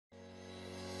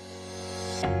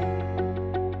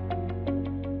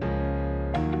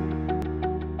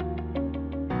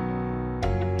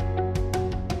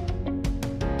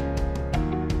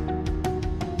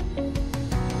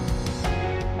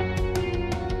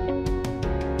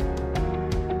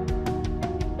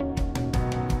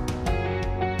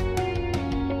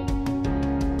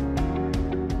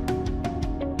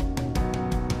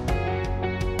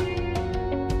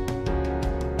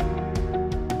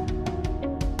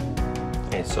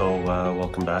Hey, so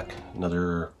welcome back.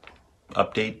 Another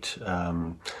update.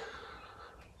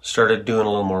 Started doing a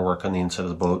little more work on the inside of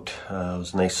the boat. It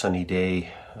was a nice sunny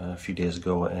day a few days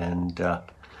ago, and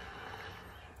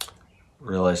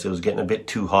realized it was getting a bit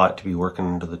too hot to be working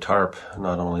under the tarp.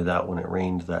 Not only that, when it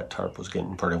rained, that tarp was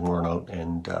getting pretty worn out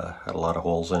and had a lot of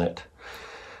holes in it.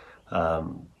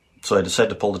 So I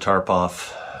decided to pull the tarp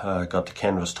off. Got the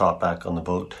canvas top back on the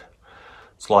boat.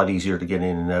 It's a lot easier to get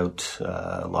in and out,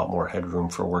 a lot more headroom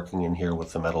for working in here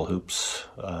with the metal hoops,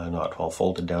 not all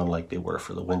folded down like they were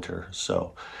for the winter.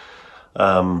 So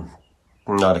I'm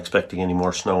not expecting any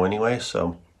more snow anyway,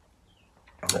 so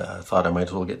I thought I might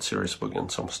as well get serious about getting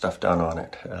some stuff done on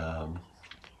it.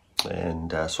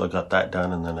 So I got that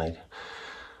done, and then I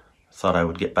thought I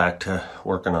would get back to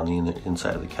working on the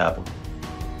inside of the cabin.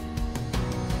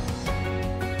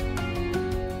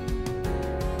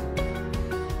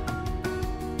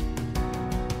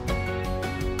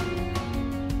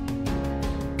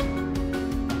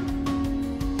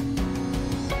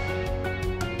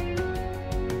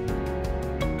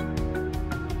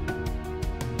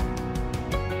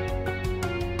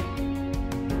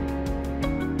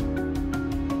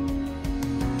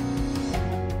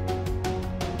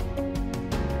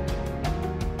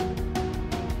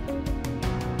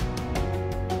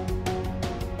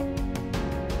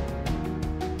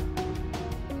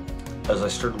 As I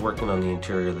started working on the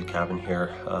interior of the cabin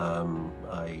here,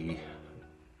 I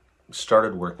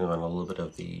started working on a little bit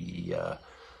of the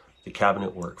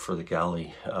cabinet work for the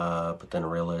galley, but then I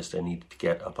realized I needed to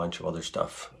get a bunch of other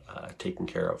stuff taken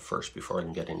care of first before I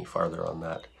can get any farther on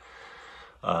that.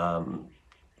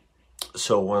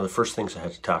 So one of the first things I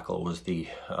had to tackle was the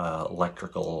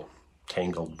electrical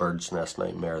tangled bird's nest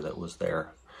nightmare that was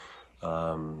there.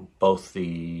 Both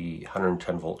the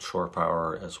 110 volt shore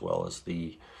power as well as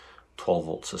the 12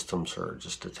 volt systems are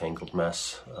just a tangled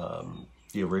mess.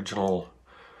 The original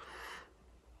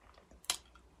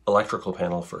electrical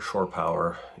panel for shore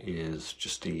power is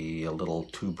just a little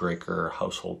 2-breaker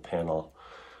household panel.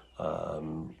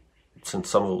 Since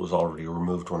some of it was already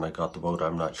removed when I got the boat,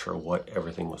 I'm not sure what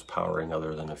everything was powering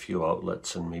other than a few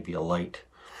outlets and maybe a light.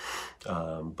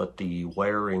 But the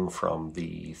wiring from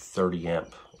the 30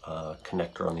 amp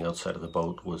connector on the outside of the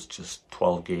boat was just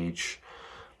 12 gauge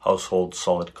household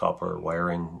solid copper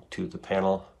wiring to the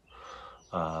panel,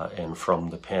 and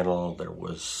from the panel there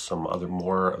was some other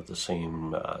more of the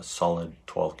same solid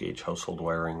 12 gauge household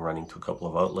wiring running to a couple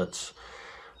of outlets,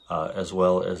 as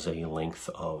well as a length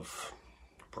of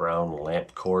brown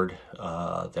lamp cord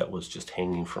that was just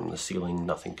hanging from the ceiling,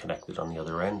 nothing connected on the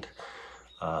other end.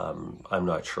 I'm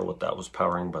not sure what that was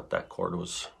powering, but that cord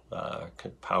was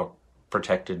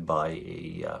protected by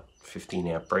a 15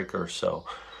 amp breaker, so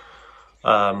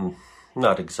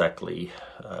not exactly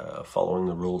following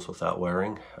the rules with that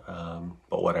wiring,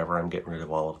 but whatever, I'm getting rid of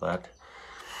all of that.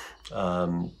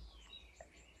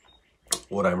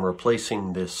 What I'm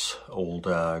replacing this old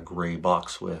gray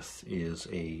box with is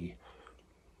a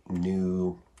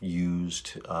new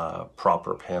used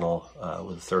proper panel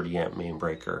with a 30 amp main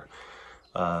breaker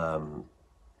that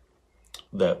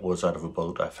was out of a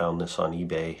boat. I found this on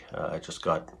eBay. I just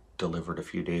got delivered a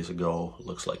few days ago. It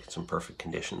looks like it's in perfect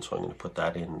condition, so I'm going to put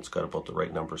that in. It's got about the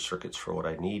right number of circuits for what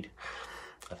I need.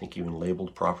 I think even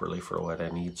labeled properly for what I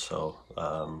need, so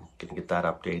going to get that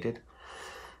updated.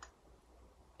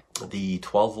 The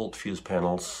 12 volt fuse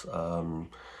panels,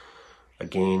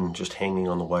 again, just hanging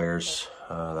on the wires.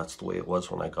 That's the way it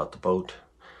was when I got the boat,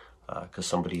 because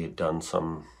somebody had done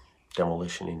some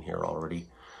demolition in here already.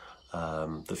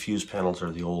 The fuse panels are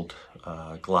the old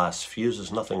glass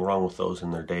fuses. Nothing wrong with those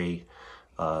in their day,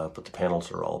 but the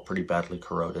panels are all pretty badly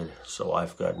corroded. So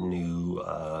I've got new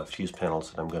fuse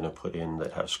panels that I'm going to put in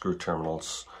that have screw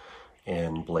terminals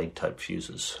and blade type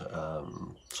fuses.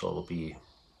 So it'll be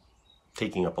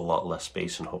taking up a lot less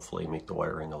space and hopefully make the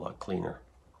wiring a lot cleaner.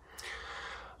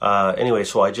 Anyway,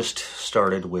 so I just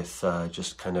started with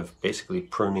just kind of basically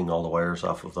pruning all the wires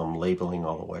off of them, labeling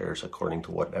all the wires according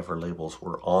to whatever labels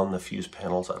were on the fuse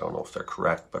panels. I don't know if they're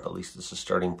correct, but at least it's a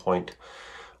starting point.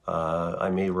 I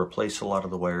may replace a lot of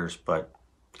the wires, but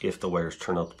if the wires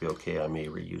turn out to be okay, I may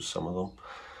reuse some of them.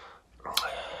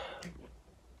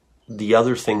 The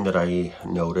other thing that I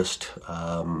noticed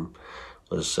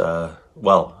was,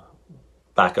 well,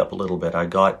 back up a little bit. I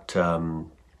got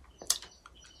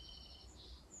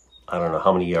I don't know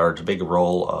how many yards, a big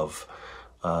roll of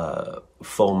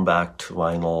foam-backed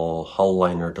vinyl hull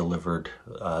liner delivered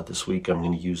this week. I'm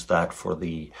going to use that for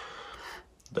the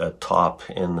top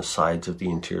and the sides of the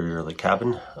interior of the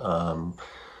cabin.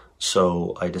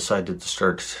 So I decided to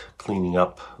start cleaning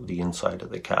up the inside of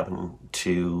the cabin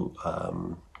to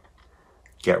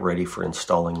get ready for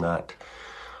installing that.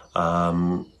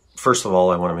 First of all,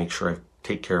 I want to make sure I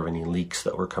take care of any leaks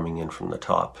that were coming in from the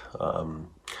top.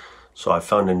 So I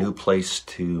found a new place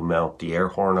to mount the air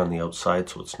horn on the outside,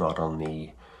 so it's not on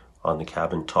the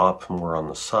cabin top, more on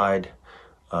the side.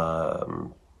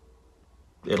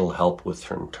 It'll help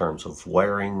with in terms of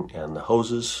wiring and the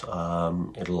hoses.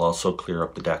 It'll also clear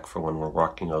up the deck for when we're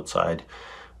walking outside,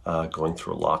 going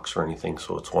through locks or anything,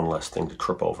 so it's one less thing to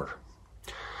trip over.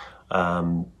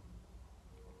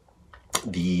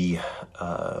 The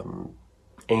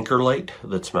anchor light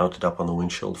that's mounted up on the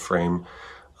windshield frame,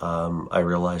 I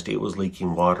realized it was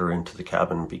leaking water into the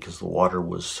cabin because the water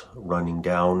was running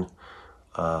down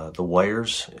the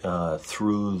wires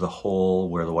through the hole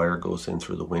where the wire goes in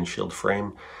through the windshield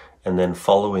frame, and then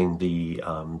following the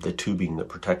tubing that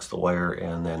protects the wire,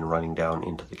 and then running down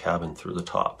into the cabin through the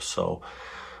top. So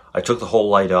I took the whole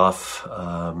light off.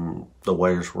 The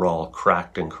wires were all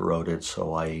cracked and corroded,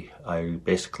 so I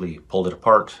basically pulled it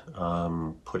apart,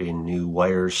 put in new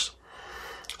wires,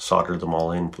 soldered them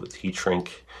all in with heat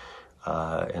shrink,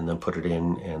 and then put it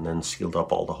in, and then sealed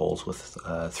up all the holes with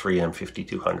 3M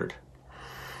 5200.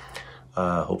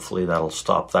 Hopefully that'll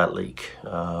stop that leak.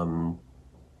 Then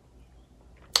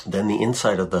the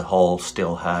inside of the hull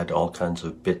still had all kinds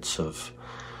of bits of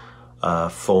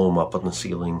foam up on the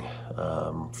ceiling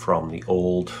from the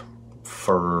old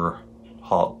fur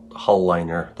hull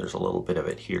liner. There's a little bit of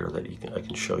it here that I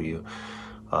can show you.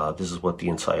 This is what the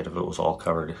inside of it was all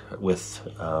covered with.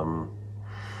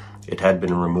 It had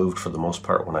been removed for the most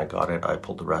part when I got it. I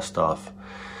pulled the rest off,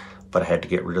 but I had to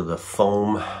get rid of the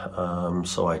foam,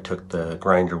 so I took the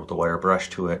grinder with the wire brush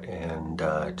to it and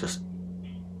just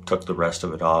took the rest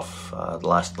of it off, the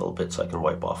last little bits I can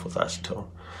wipe off with acetone.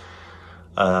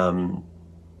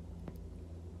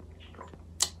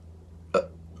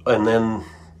 And then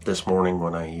this morning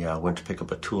when I went to pick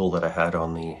up a tool that I had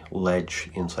on the ledge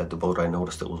inside the boat, I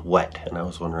noticed it was wet, and I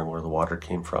was wondering where the water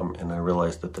came from, and I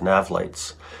realized that the nav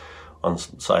lights on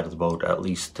the side of the boat, at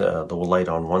least the light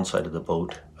on one side of the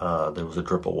boat, there was a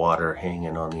drip of water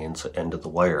hanging on the end of the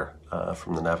wire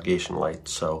from the navigation light.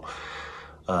 So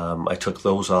I took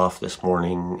those off this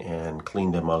morning and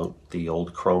cleaned them out. The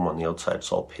old chrome on the outside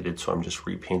is all pitted, so I'm just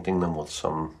repainting them with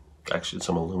some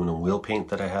aluminum wheel paint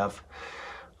that I have.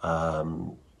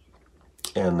 And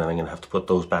then I'm going to have to put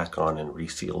those back on and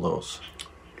reseal those.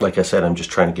 Like I said, I'm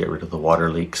just trying to get rid of the water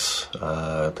leaks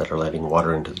that are letting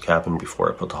water into the cabin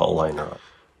before I put the hull liner on.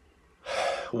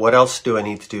 What else do I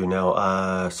need to do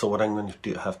now? So what I'm going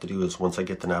to have to do is, once I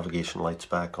get the navigation lights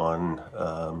back on,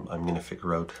 I'm going to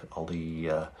figure out all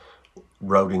the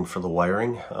routing for the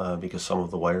wiring, because some of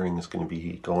the wiring is going to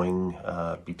be going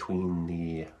between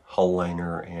the hull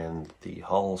liner and the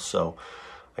hull. So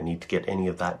I need to get any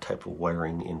of that type of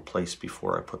wiring in place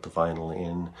before I put the vinyl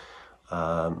in.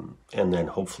 And then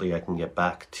hopefully I can get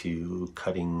back to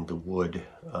cutting the wood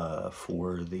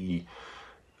for the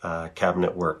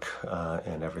cabinet work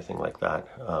and everything like that.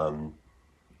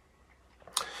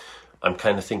 I'm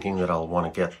kind of thinking that I'll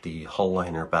want to get the hull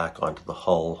liner back onto the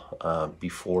hull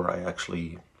before I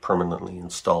actually permanently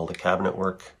install the cabinet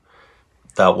work.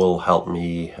 That will help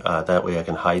me, that way I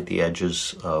can hide the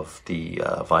edges of the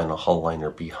vinyl hull liner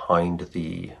behind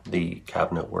the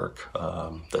cabinet work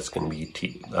that's going to be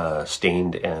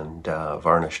stained and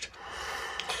varnished,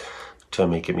 to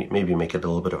make it, maybe make it a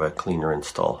little bit of a cleaner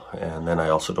install. And then I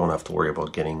also don't have to worry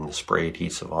about getting the spray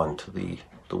adhesive onto the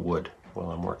wood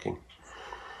while I'm working.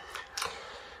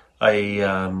 I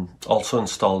also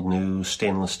installed new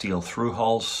stainless steel through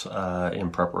hulls in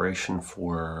preparation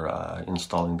for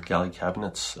installing the galley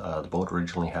cabinets. The boat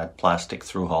originally had plastic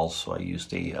through hulls, so I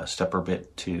used a stepper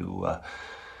bit to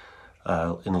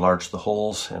enlarge the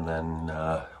holes, and then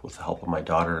with the help of my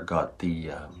daughter got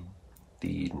the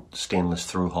stainless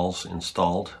through hulls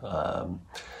installed.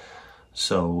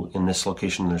 So in this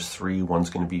location there's three. One's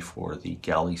going to be for the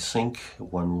galley sink,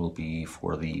 one will be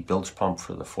for the bilge pump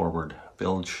for the forward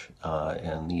bilge,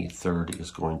 and the third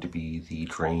is going to be the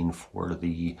drain for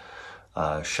the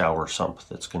shower sump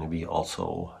that's going to be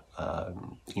also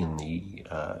in the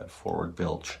forward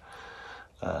bilge.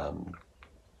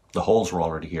 The holes were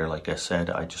already here, like I said.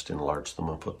 I just enlarged them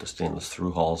and put the stainless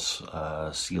through hulls,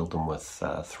 sealed them with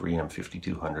 3M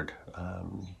 5200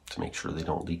 to make sure they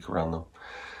don't leak around them.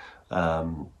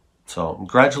 So I'm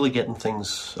gradually getting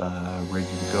things ready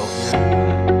to go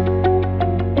here.